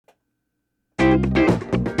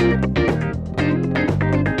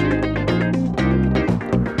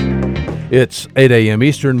It's 8 a.m.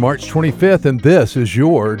 Eastern, March 25th, and this is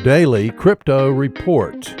your daily crypto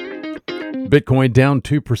report. Bitcoin down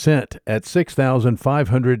 2% at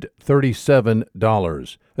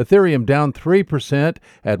 $6,537. Ethereum down 3%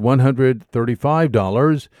 at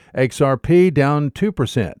 $135. XRP down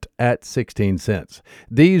 2% at 16 cents.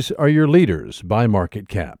 These are your leaders by market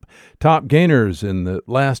cap. Top gainers in the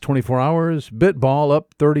last 24 hours, Bitball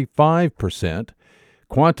up 35%.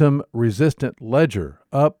 Quantum Resistant Ledger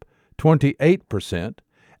up 28%,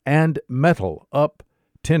 and Metal up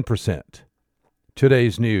 10%.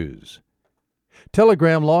 Today's news.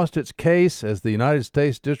 Telegram lost its case as the United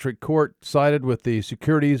States District Court sided with the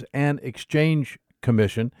Securities and Exchange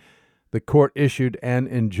Commission. The court issued an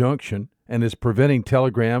injunction and is preventing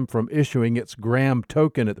Telegram from issuing its Gram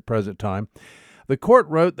token at the present time. The court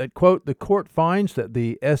wrote that, quote, the court finds that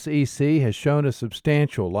the SEC has shown a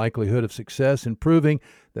substantial likelihood of success in proving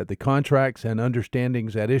that the contracts and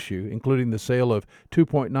understandings at issue, including the sale of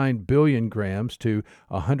 2.9 billion grams to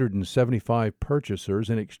 175 purchasers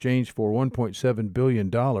in exchange for $1.7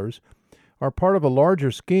 billion, are part of a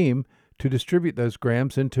larger scheme to distribute those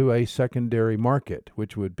grams into a secondary market,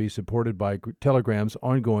 which would be supported by Telegram's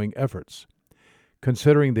ongoing efforts.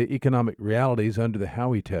 Considering the economic realities under the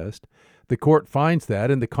Howey test, the court finds that,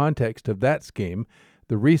 in the context of that scheme,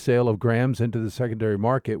 the resale of grams into the secondary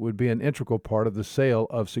market would be an integral part of the sale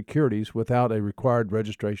of securities without a required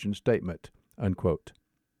registration statement, unquote.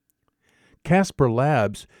 Casper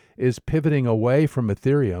Labs is pivoting away from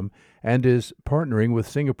Ethereum and is partnering with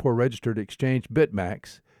Singapore-registered exchange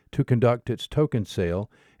BitMax to conduct its token sale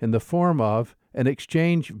in the form of an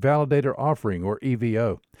Exchange Validator Offering, or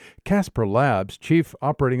EVO. Casper Labs Chief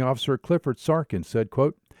Operating Officer Clifford Sarkin said,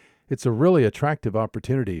 quote, it's a really attractive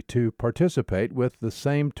opportunity to participate with the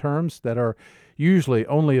same terms that are usually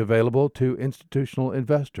only available to institutional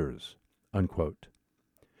investors, unquote.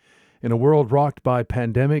 In a world rocked by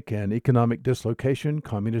pandemic and economic dislocation,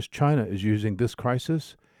 Communist China is using this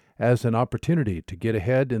crisis as an opportunity to get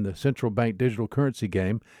ahead in the central bank digital currency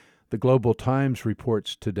game. The Global Times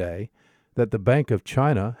reports today that the Bank of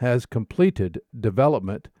China has completed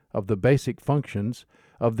development of the basic functions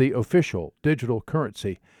of the official digital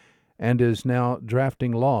currency and is now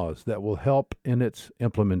drafting laws that will help in its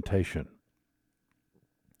implementation.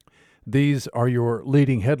 These are your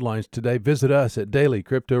leading headlines today. Visit us at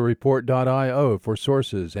dailycryptoreport.io for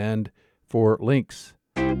sources and for links.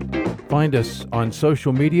 Find us on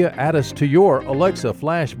social media, add us to your Alexa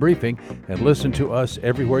Flash Briefing, and listen to us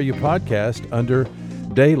everywhere you podcast under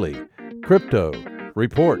Daily Crypto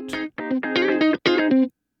Report.